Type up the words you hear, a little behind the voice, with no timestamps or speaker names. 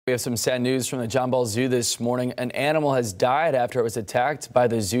We have some sad news from the John Ball Zoo this morning. An animal has died after it was attacked by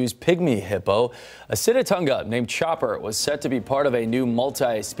the zoo's pygmy hippo. A sitatunga named Chopper was set to be part of a new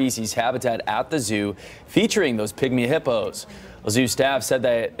multi-species habitat at the zoo featuring those pygmy hippos. Well, zoo staff said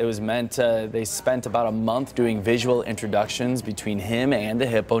that it was meant they spent about a month doing visual introductions between him and a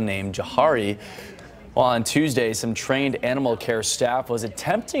hippo named Jahari. Well, on Tuesday, some trained animal care staff was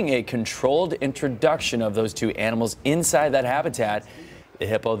attempting a controlled introduction of those two animals inside that habitat. The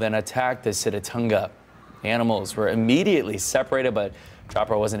hippo then attacked the sitatunga. The animals were immediately separated, but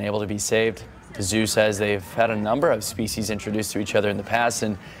Chopper wasn't able to be saved. The zoo says they've had a number of species introduced to each other in the past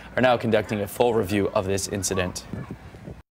and are now conducting a full review of this incident.